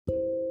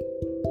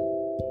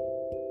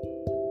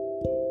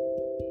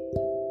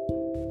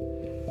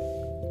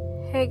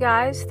Hey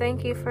guys,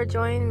 thank you for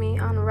joining me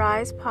on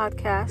Rise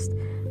Podcast,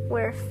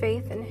 where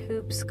faith and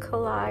hoops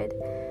collide.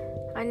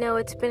 I know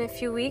it's been a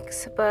few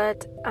weeks,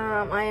 but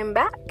I am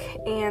back,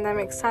 and I'm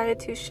excited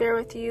to share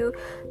with you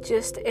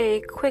just a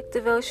quick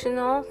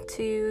devotional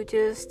to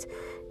just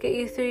get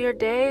you through your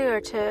day, or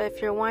to, if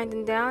you're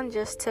winding down,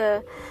 just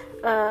to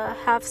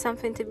have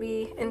something to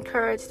be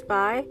encouraged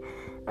by.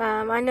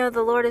 I know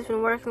the Lord has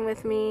been working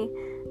with me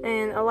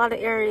in a lot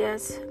of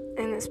areas,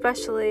 and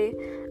especially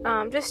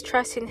just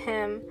trusting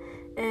Him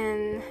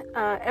in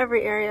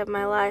every area of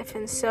my life.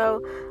 And so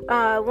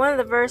one of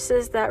the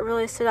verses that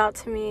really stood out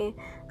to me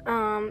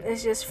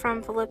is just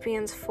from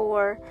Philippians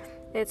 4.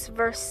 It's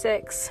verse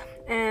 6,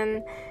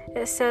 and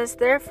it says,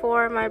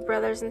 "Therefore, my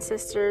brothers and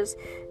sisters,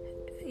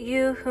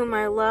 you whom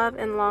I love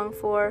and long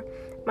for,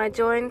 my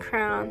joy and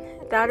crown,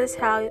 that is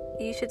how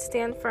you should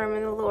stand firm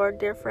in the Lord,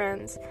 dear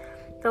friends.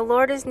 The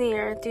Lord is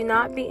near. Do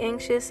not be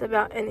anxious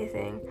about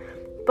anything,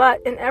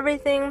 but in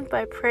everything,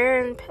 by prayer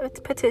and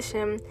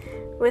petition,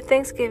 with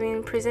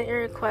thanksgiving, present your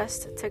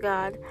request to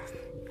God."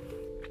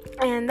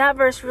 And that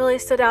verse really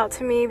stood out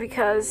to me,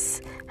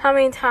 because how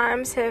many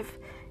times have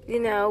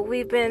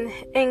we've been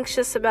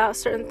anxious about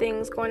certain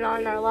things going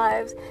on in our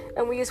lives,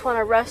 and we just want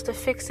to rush to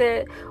fix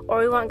it, or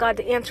we want God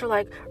to answer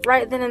like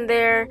right then and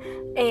there,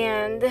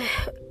 and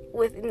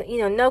with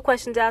no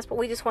questions asked, but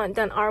we just want it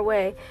done our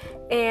way.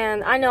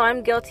 And I know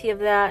I'm guilty of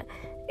that.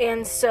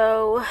 And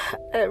so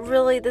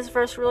this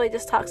verse really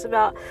just talks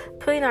about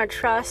putting our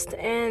trust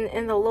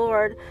in the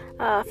Lord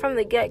from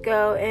the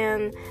get-go,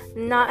 and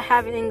not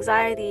having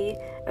anxiety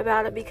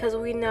about it, because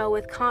we know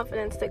with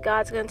confidence that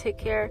God's going to take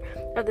care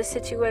of the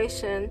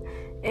situation,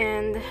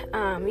 and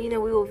we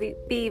will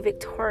be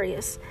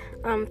victorious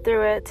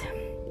through it.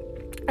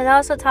 It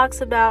also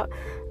talks about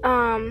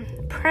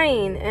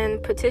praying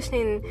and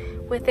petitioning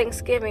with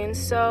thanksgiving.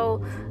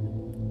 So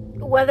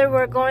whether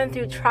we're going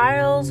through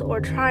trials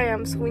or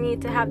triumphs, we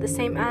need to have the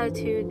same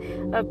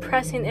attitude of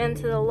pressing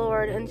into the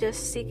Lord and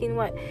just seeking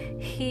what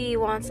He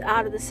wants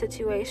out of the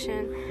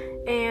situation.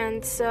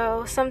 And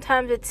so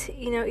sometimes it's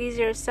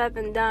easier said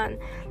than done,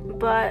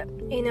 but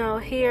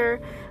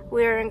here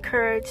we're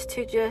encouraged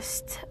to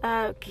just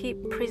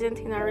keep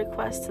presenting our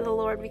requests to the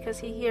Lord, because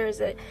He hears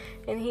it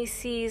and He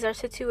sees our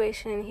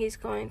situation, and He's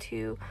going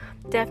to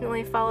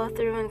definitely follow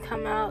through and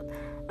come out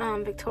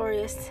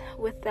victorious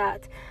with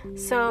that.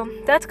 So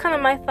that's kind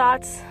of my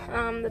thoughts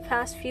the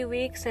past few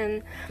weeks,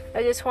 and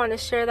I just wanted to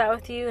share that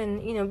with you,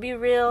 and be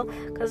real,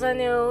 because I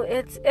know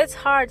it's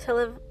hard to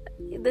live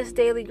this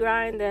daily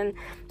grind, and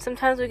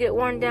sometimes we get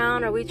worn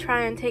down, or we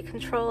try and take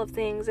control of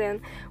things,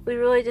 and we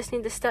really just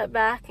need to step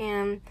back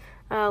and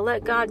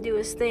let God do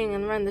His thing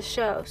and run the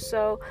show.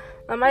 So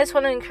I just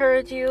want to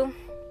encourage you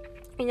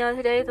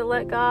today to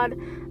let God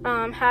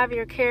have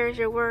your cares,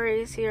 your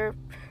worries, your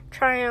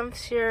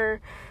triumphs,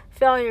 your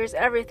failures,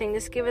 everything.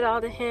 Just give it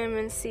all to Him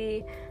and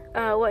see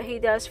what He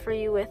does for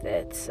you with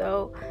it.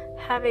 So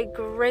have a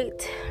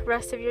great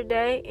rest of your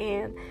day,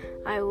 and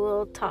I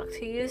will talk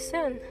to you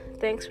soon.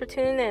 Thanks for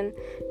tuning in.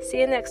 See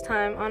you next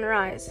time on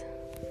Rise.